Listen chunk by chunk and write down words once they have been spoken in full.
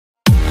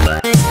Hi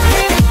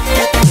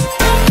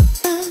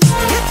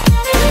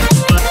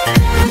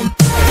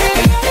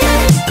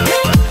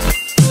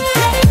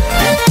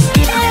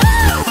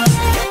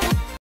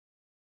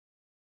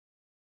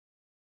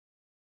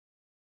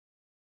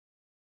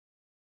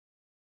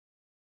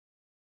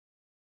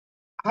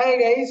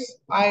guys,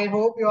 I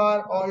hope you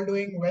are all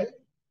doing well.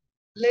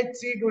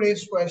 Let's see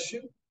today's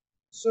question.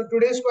 So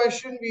today's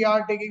question we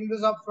are taking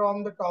this up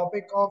from the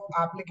topic of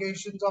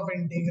applications of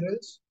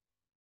integrals,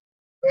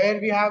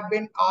 where we have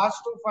been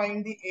asked to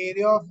find the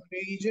area of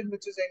region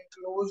which is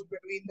enclosed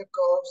between the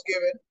curves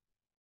given.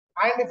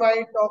 And if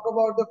I talk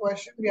about the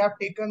question, we have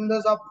taken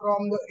this up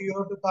from the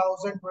year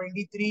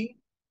 2023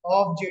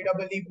 of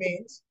JEE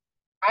Mains.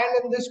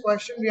 And in this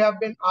question, we have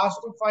been asked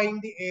to find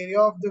the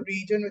area of the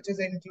region which is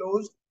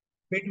enclosed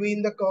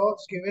between the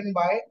curves given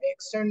by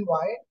x and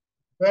y,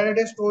 where it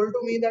is told to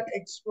me that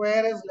x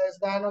square is less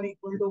than or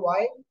equal to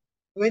y,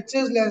 which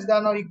is less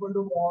than or equal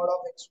to mod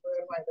of x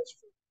square minus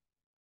 4.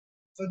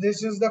 So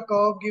this is the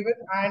curve given,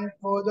 and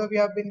further we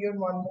have been given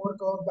one more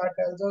curve that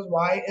tells us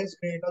y is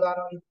greater than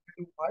or equal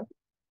to 1.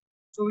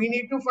 So we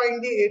need to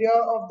find the area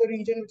of the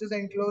region which is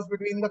enclosed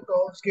between the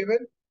curves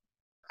given,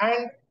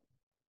 and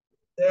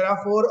there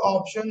are four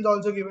options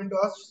also given to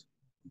us.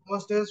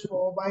 First is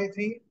 4 by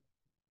 3,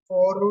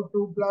 4 root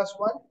 2 plus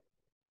 1.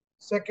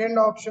 Second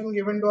option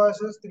given to us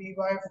is 3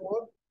 by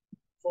 4,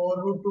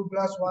 4 root 2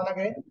 plus 1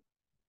 again.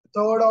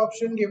 Third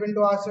option given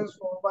to us is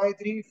 4 by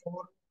 3,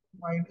 4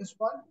 minus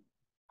 1.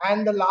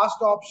 And the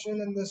last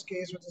option in this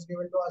case which is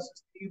given to us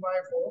is 3 by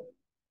 4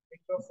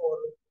 into 4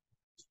 root.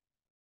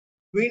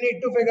 We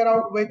need to figure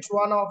out which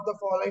one of the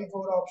following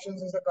four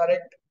options is the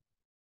correct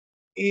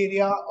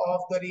area of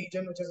the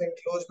region which is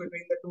enclosed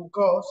between the two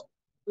curves.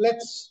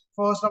 Let's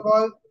first of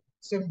all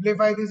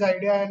simplify this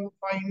idea and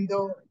find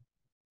the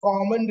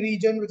common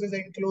region which is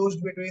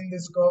enclosed between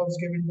these curves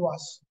given to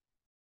us.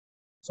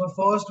 So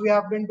first we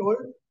have been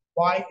told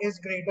y is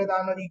greater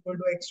than or equal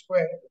to x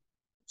square.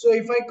 So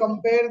if I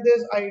compare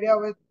this idea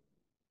with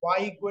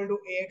y equal to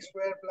ax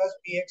square plus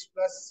bx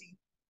plus c,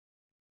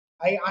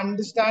 I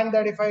understand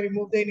that if I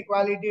remove the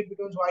inequality, it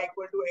becomes y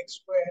equal to x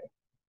square.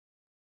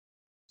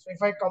 So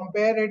if I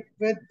compare it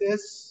with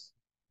this,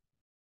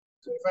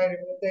 so if I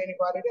remove the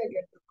inequality, I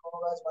get the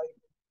curve as y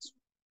equal to x.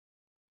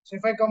 So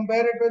if I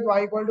compare it with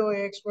y equal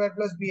to ax square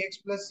plus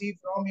bx plus c,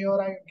 from here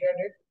I get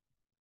it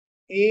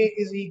a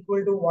is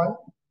equal to 1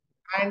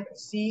 and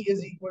c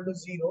is equal to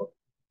 0.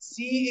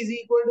 C is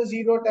equal to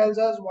 0 tells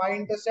us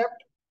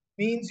y-intercept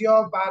means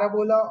your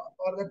parabola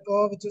or the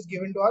curve which is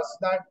given to us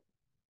that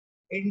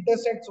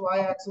intersects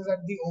y-axis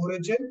at the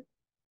origin,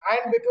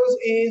 and because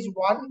a is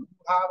 1, you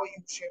have a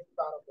u-shaped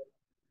parabola.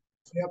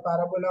 So your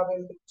parabola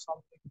will do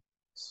something like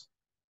this.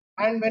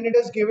 And when it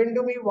is given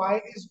to me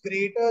y is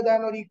greater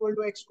than or equal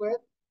to x square,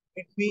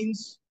 it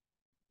means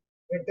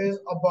it is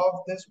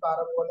above this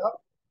parabola.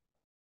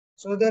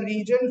 So the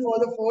region for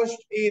the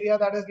first area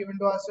that is given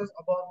to us is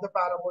above the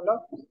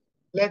parabola.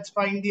 Let's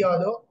find the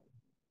other.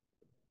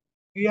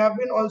 We have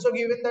been also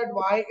given that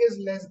y is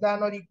less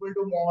than or equal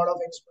to mod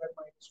of x square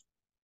minus 4.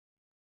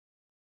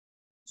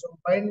 So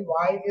when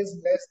y is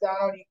less than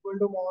or equal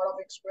to mod of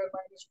x square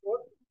minus 4,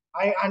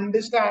 I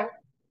understand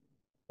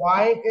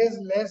y is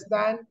less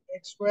than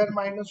x square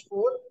minus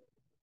 4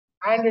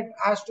 and it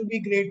has to be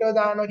greater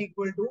than or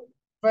equal to.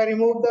 If I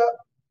remove the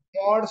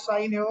mod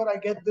sign here, I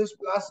get this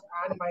plus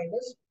and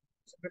minus.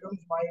 So it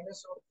becomes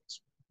minus of x.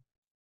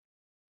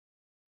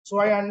 So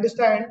I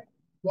understand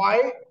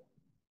why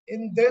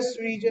in this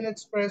region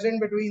it's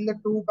present between the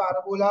two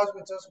parabolas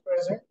which is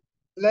present.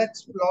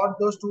 Let's plot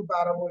those two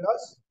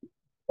parabolas.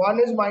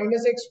 One is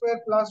minus x square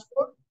plus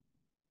 4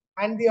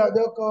 and the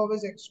other curve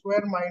is x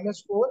square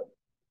minus 4.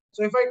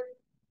 So if I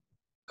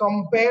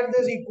compare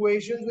these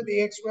equations with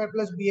ax square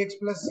plus bx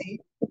plus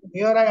c,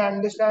 here I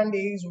understand a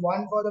is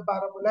 1 for the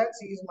parabola and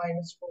c is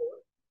minus 4.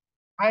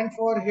 And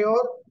for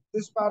here,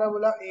 this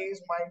parabola a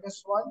is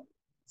minus 1,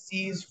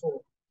 c is 4.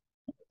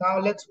 Now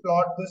let's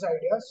plot these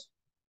ideas.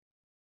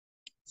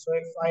 So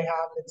if I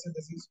have, let's say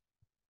this is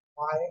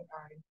y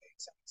and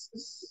x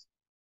axis.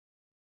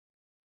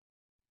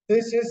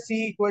 This is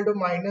c equal to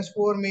minus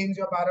 4 means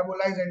your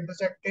parabola is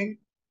intersecting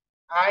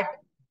at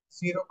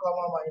 0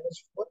 comma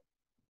minus 4.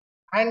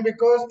 And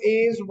because a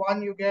is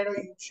 1, you get a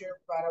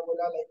u-shaped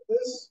parabola like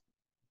this.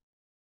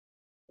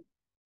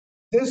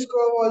 This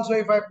curve also,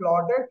 if I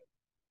plot it,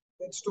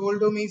 it's told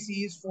to me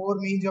c is 4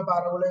 means your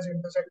parabola is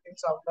intersecting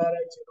somewhere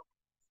at 0.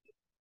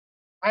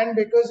 And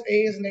because a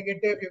is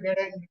negative, you get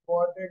an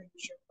inverted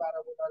u-shaped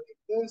parabola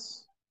like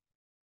this.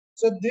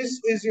 So this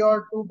is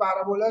your two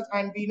parabolas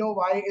and we know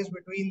y is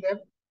between them.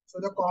 So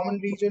the common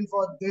region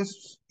for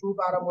this two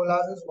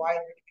parabolas is y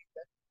between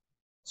them.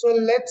 So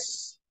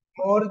let's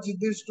merge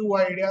these two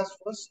ideas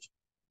first.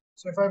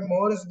 So if I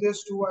merge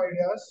these two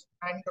ideas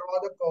and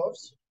draw the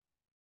curves.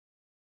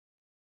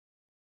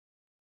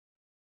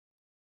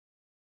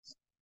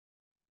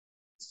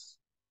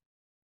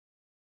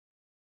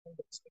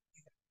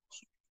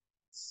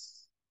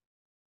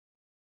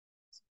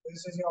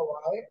 This is your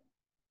y.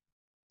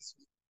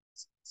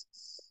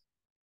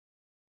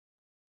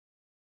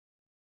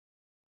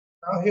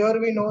 Now here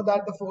we know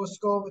that the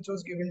first curve which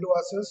was given to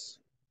us is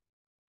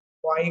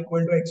y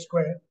equal to x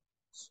square.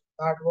 So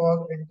that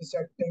was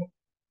intersecting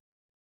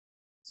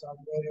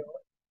somewhere here,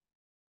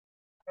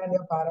 and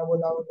your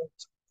parabola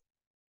was.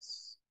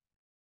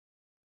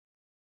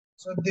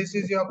 So this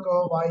is your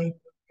curve y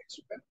equal to x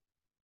square.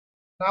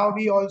 Now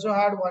we also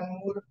had one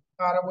more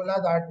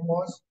parabola that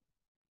was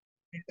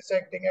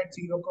intersecting at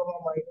 0,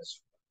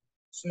 minus 4.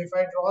 So if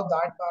I draw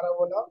that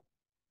parabola,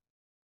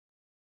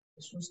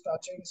 this was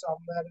touching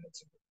somewhere at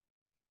 0.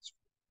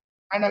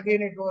 And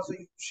again, it was a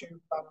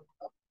U-shaped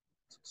parabola.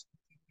 So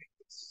something like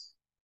this.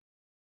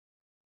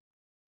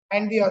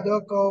 And the other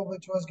curve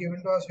which was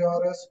given to us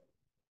here is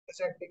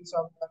intersecting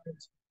somewhere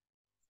at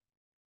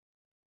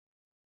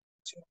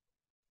 0.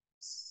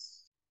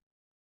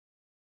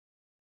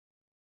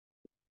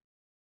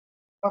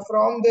 Now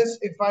from this,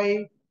 if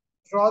I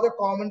draw the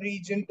common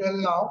region till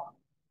now,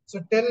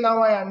 so till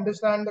now I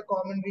understand the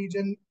common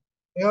region.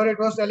 Here it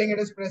was telling it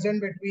is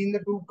present between the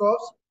two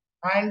curves,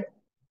 and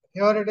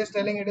here it is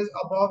telling it is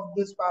above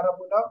this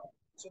parabola.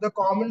 So the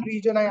common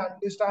region I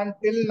understand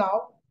till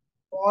now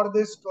for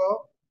this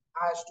curve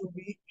has to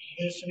be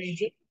this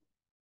region.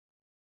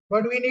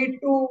 But we need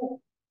to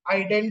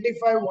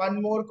identify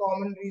one more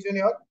common region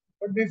here.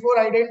 But before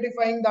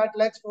identifying that,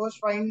 let's first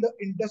find the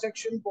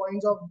intersection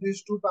points of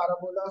these two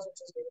parabolas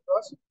which is given to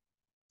us.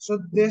 So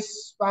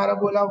this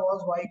parabola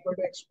was y equal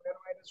to x square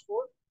minus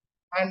 4,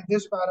 and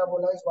this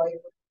parabola is y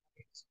equal to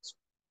minus 6.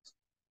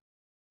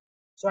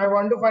 So I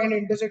want to find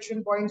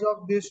intersection points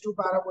of these two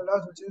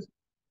parabolas, which is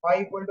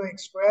y equal to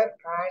x square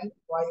and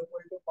y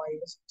equal to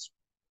minus x square.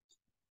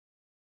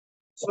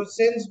 So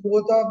since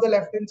both of the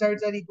left hand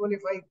sides are equal,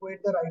 if I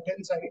equate the right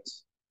hand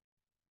sides,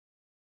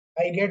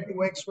 I get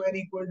 2x square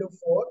equal to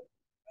 4.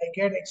 I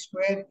get x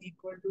square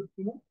equal to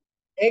 2.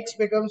 X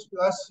becomes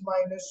plus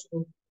minus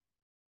root.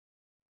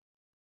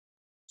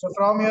 So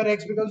from here,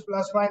 x becomes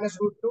plus minus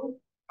root 2.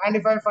 And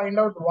if I find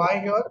out y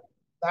here,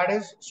 that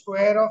is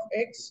square of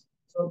x.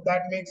 So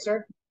that makes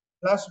it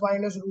plus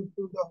minus root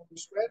 2 the whole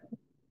square.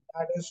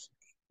 That is,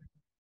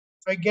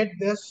 so I get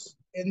this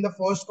in the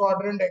first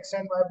quadrant, x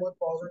and y both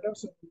positive.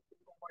 So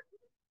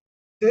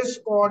this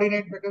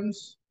coordinate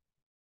becomes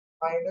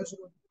minus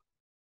root 2.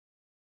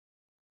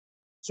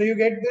 So you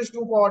get these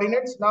two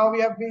coordinates. Now we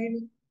have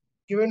been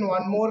given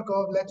one more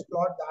curve. Let's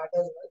plot that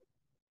as well.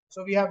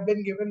 So we have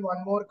been given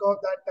one more curve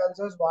that tells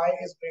us y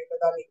is greater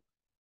than equal.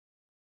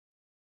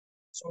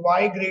 So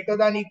y greater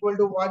than equal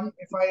to 1,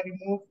 if I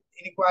remove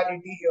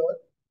inequality here,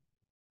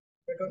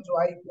 becomes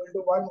y equal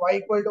to 1. Y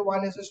equal to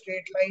 1 is a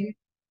straight line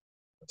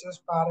which is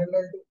parallel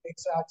to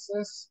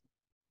x-axis.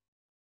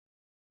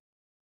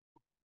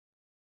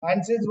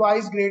 And since y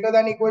is greater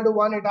than equal to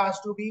 1, it has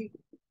to be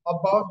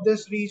above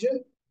this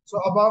region. So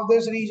above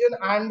this region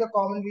and the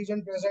common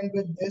region present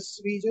with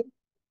this region.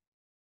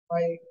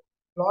 I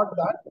plot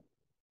that.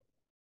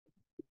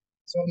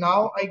 So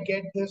now I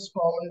get this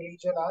common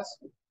region as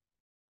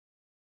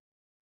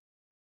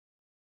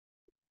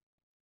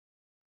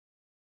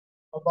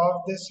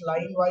above this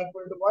line y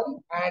equal to 1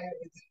 and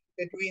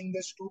between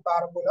these two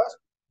parabolas.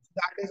 So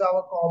that is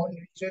our common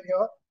region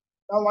here.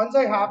 Now once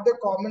I have the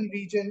common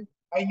region,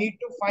 I need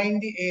to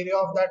find the area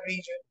of that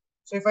region.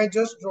 So if I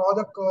just draw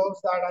the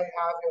curves that I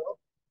have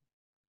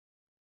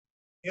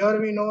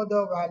here we know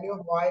the value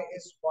of y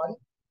is 1.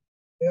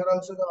 Here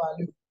also the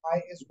value of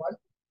y is 1.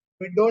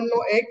 We don't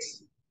know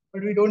x,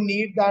 but we don't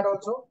need that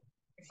also.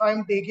 If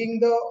I'm taking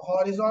the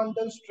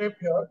horizontal strip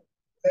here,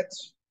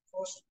 let's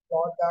first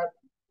plot that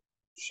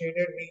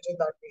shaded region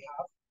that we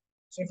have.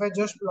 So if I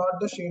just plot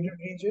the shaded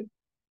region,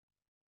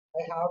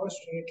 I have a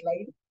straight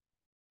line.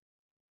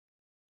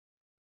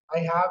 I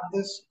have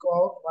this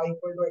curve y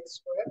equal to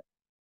x square.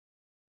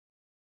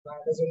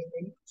 That is in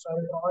pink. So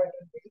I'll draw it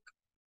in pink.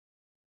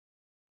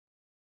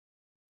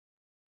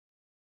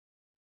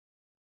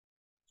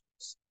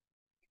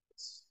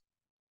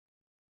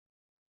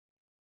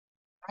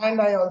 And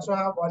I also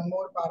have one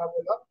more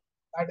parabola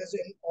that is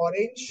in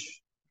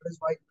orange. That is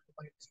y equal to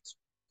minus x.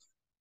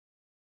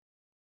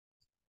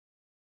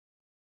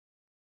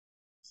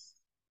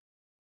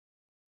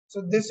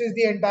 So this is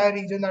the entire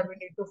region that we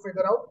need to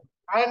figure out.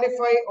 And if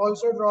I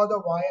also draw the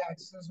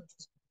y-axis, which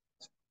is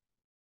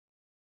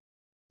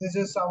this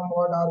is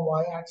somewhat our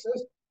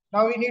y-axis.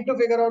 Now we need to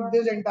figure out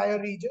this entire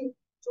region.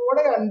 So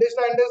what I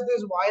understand is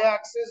this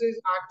y-axis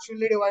is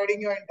actually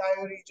dividing your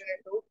entire region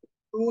into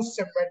two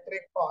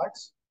symmetric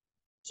parts.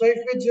 So if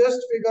we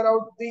just figure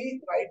out the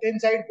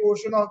right-hand side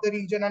portion of the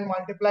region and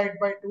multiply it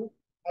by 2,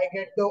 I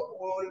get the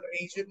whole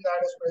region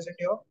that is present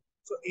here.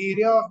 So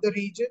area of the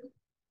region,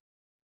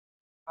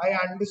 I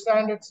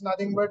understand it's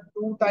nothing but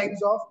 2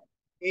 times of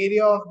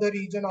area of the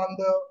region on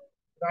the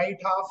right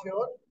half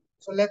here.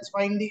 So let's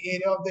find the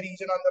area of the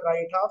region on the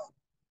right half.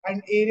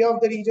 And area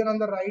of the region on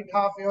the right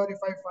half here, if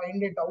I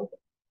find it out,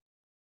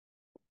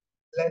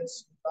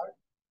 let's start.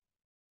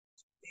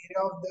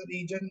 Area of the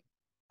region,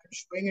 I'm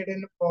showing it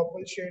in a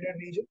purple shaded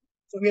region.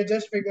 So we are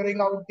just figuring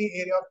out the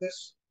area of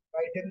this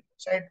right hand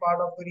side part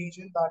of the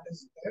region that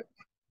is there.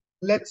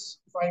 Let's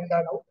find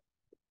that out.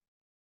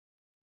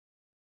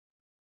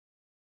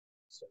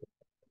 So if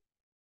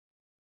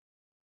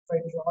I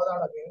draw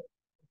that again,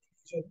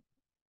 region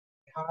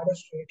had a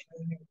straight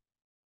line here,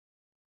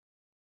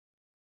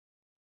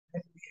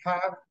 and we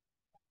have,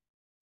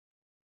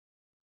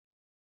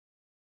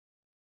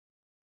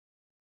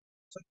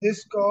 so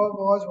this curve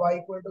was y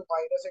equal to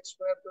minus x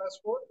square plus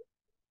 4.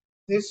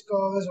 This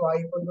curve is y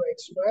equal to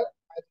x square,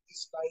 and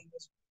this line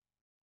is,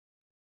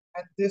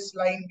 and this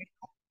line we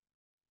know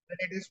when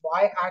it is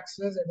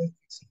y-axis, it is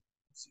x equal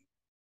to 0.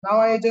 Now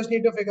I just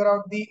need to figure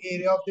out the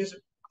area of this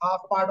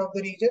half part of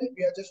the region.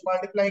 We are just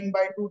multiplying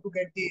by 2 to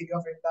get the area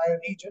of entire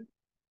region.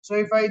 So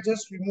if I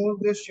just remove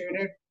this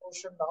shaded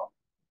portion now,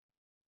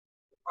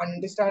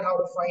 understand how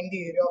to find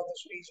the area of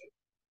this region,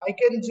 I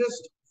can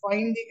just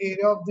find the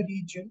area of the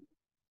region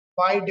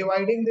by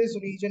dividing this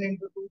region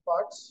into two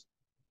parts.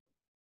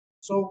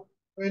 So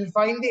we'll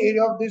find the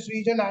area of this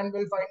region and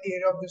we'll find the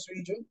area of this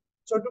region.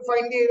 So to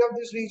find the area of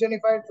this region,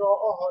 if I draw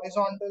a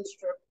horizontal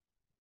strip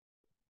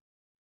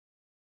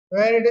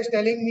where it is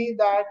telling me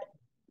that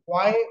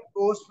y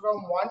goes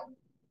from 1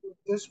 to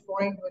this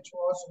point, which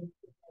was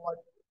 1.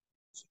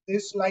 So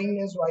this line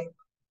is y.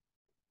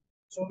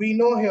 So we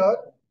know here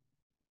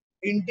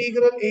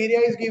integral area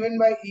is given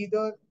by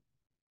either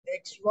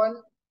x1,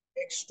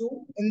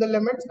 x2 in the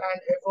limits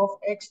and f of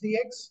x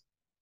dx,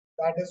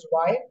 that is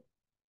y,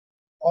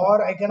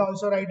 or I can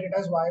also write it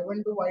as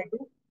y1 to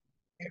y2,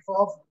 f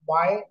of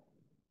y,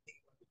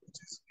 which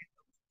is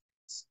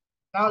x.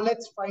 Now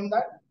let's find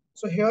that.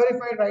 So here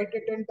if I write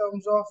it in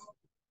terms of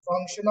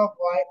function of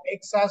y,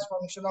 x as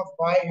function of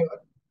y here.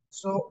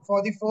 So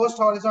for the first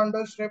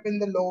horizontal strip in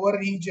the lower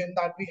region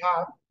that we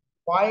have,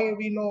 y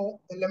we know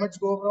the limits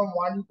go from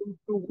 1 to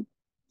 2.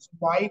 So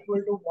y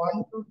equal to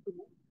 1 to 2.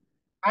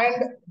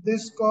 And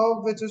this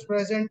curve which is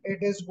present, it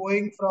is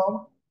going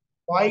from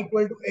y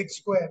equal to x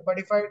square. But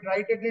if I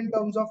write it in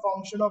terms of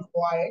function of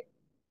y,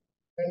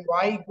 when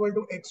y equal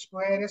to x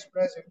square is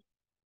present,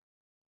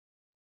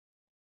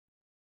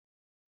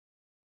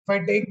 if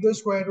I take the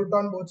square root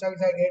on both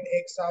sides, I get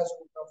x as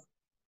root of.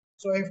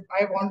 So if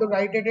I want to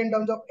write it in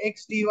terms of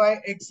x dy,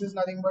 x is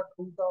nothing but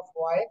root of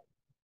y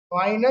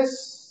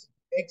minus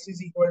x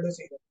is equal to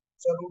 0.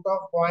 So root of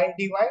y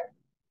dy,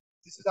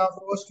 this is our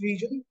first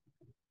region.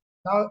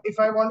 Now, if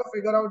I want to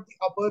figure out the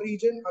upper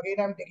region,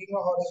 again, I'm taking a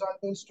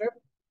horizontal strip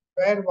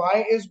where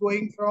y is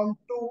going from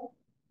 2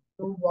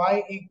 to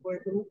y equal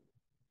to,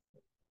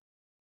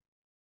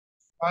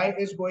 y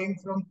is going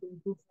from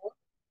 2 to 4.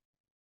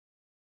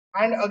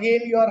 And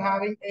again, you are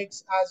having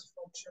x as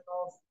function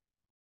of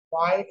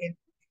y in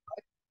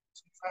y.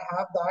 So if I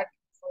have that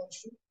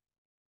function,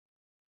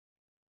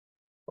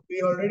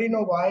 we already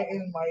know y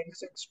is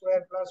minus x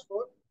square plus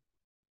 4.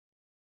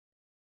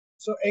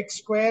 So x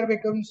square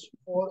becomes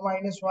 4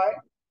 minus y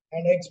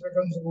and x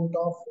becomes root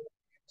of 4.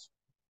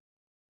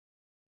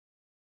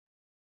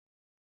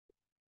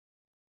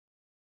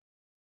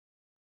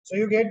 So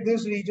you get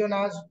this region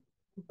as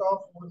root of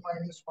 4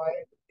 minus y.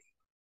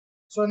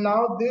 So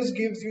now this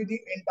gives you the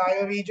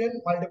entire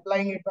region.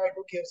 Multiplying it by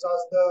 2 gives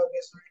us the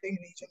resulting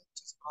region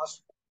which is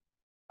asked.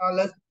 Now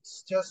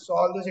let's just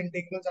solve this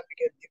integrals and we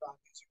get the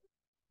values.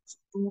 So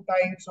 2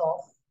 times of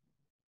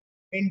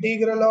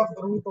integral of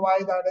root y,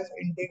 that is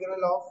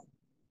integral of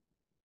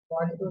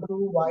 1 to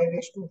 2 y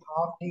raised to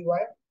half dy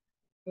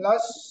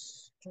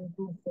plus 2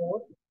 to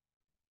 4,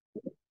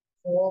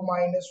 4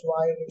 minus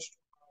y raised to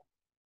half.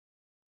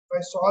 If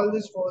I solve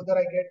this further,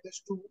 I get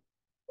this 2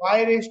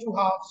 y raised to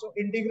half. So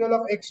integral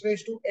of x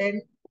raised to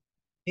n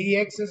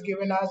dx is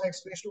given as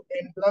x raised to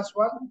n plus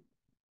 1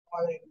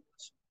 or n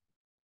plus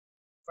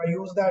 1. If I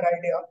use that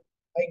idea,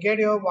 I get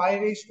here y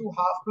raised to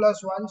half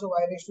plus 1, so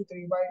y raised to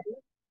 3 by 2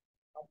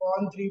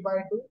 upon 3 by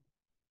 2.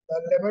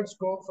 The limits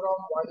go from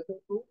 1 to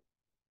 2.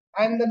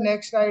 And the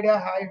next idea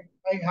I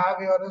have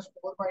here is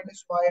 4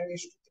 minus y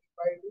raised to 3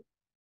 by 2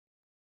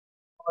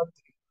 or 3.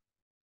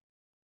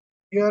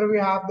 Here we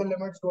have the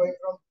limits going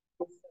from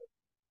 2 to 4.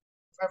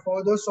 If I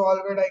further solve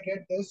it, I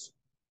get this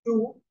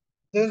 2.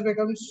 This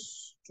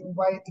becomes 2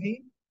 by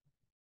 3.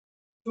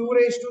 2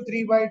 raised to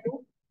 3 by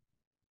 2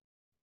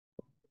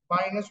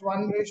 minus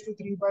 1 raised to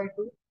 3 by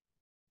 2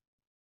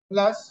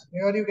 plus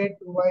here you get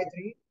 2 by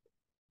 3.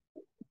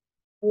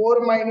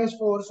 4 minus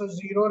 4, so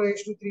 0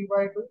 raised to 3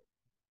 by 2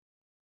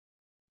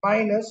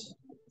 minus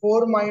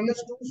 4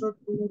 minus 2, so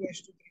 2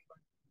 raised to 3 by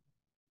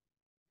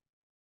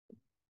 2.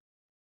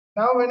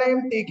 Now when I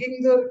am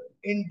taking the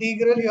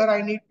integral here,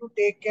 I need to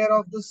take care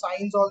of the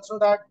signs also,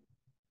 that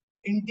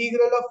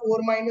integral of 4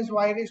 minus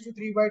y raised to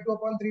 3 by 2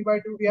 upon 3 by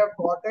 2, we have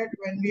got it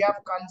when we have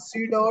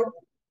considered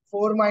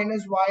 4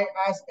 minus y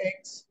as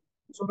x.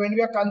 So when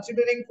we are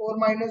considering 4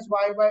 minus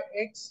y by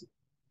x,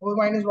 4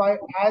 minus y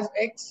as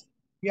x,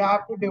 we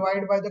have to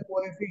divide by the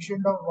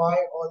coefficient of y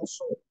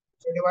also.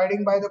 So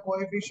dividing by the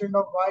coefficient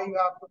of y, you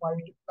have to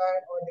multiply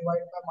or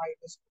divide by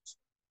minus x.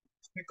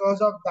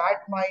 Because of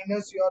that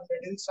minus, your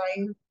middle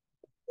sign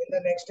in the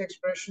next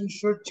expression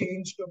should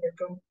change to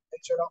become,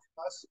 instead of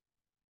plus,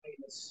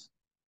 minus.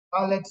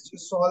 Now let's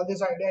just solve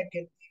this idea and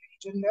get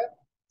the region there.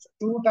 So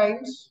 2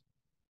 times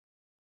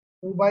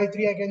 2 by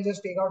 3, I can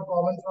just take out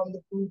common from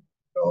the two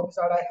terms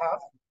that I have.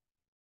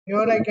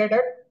 Here I get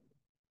it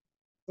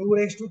 2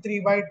 raised to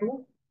 3 by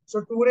 2.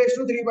 So 2 raised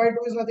to 3 by 2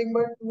 is nothing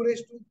but 2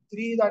 raised to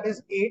 3, that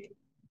is 8,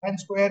 and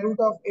square root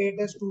of 8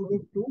 is 2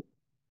 root 2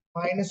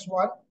 minus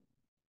 1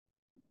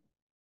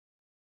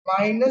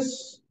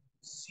 minus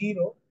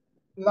 0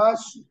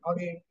 plus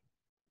again.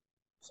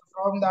 So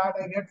from that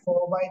I get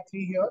 4 by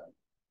 3 here.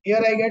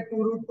 Here I get 2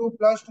 root 2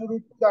 plus 2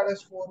 root 2, that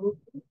is 4 root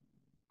 2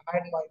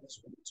 and minus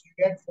 1. So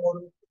you get 4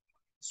 root 2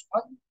 minus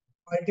 1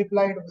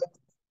 multiplied with.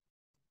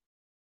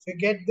 So you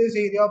get this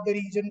area of the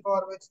region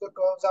for which the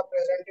curves are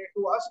presented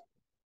to us.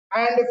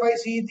 And if I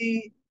see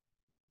the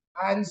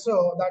answer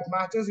that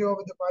matches here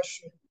with the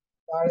question,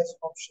 that is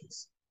option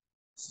C.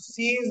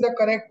 C is the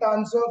correct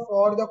answer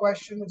for the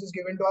question which is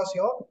given to us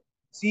here.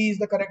 C is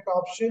the correct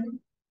option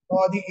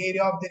for the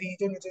area of the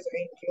region which is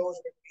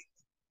enclosed between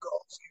the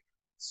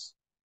curves.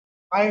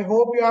 I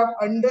hope you have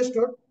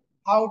understood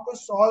how to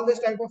solve this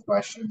type of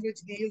questions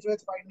which deals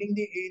with finding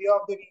the area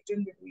of the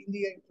region between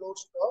the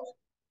enclosed curves.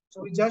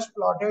 So we just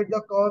plotted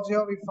the curves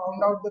here. We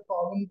found out the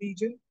common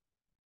region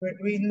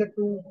between the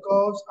two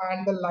curves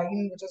and the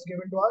line which is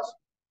given to us.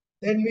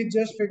 Then we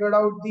just figured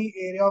out the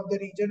area of the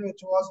region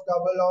which was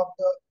double of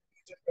the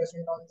region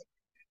present on the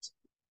x.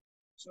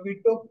 So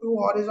we took two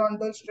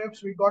horizontal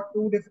strips. We got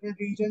two different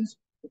regions.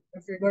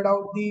 We figured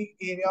out the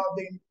area of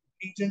the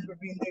regions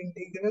between the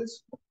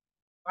integrals.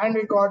 And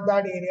we got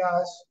that area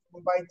as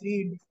 2 by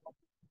 3 into 4.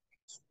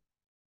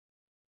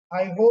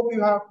 I hope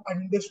you have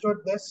understood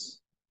this.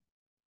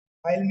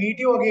 I'll meet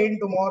you again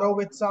tomorrow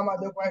with some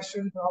other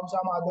question from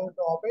some other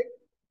topic.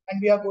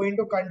 And we are going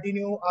to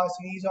continue our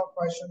series of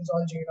questions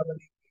on JEE.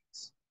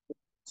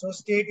 So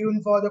stay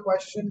tuned for the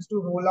questions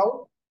to roll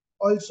out.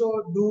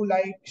 Also, do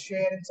like,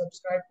 share, and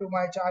subscribe to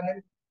my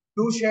channel.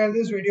 Do share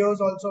these videos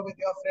also with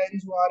your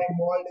friends who are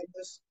involved in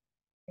this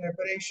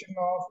preparation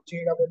of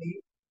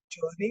JEE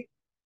journey.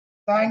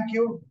 Thank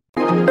you.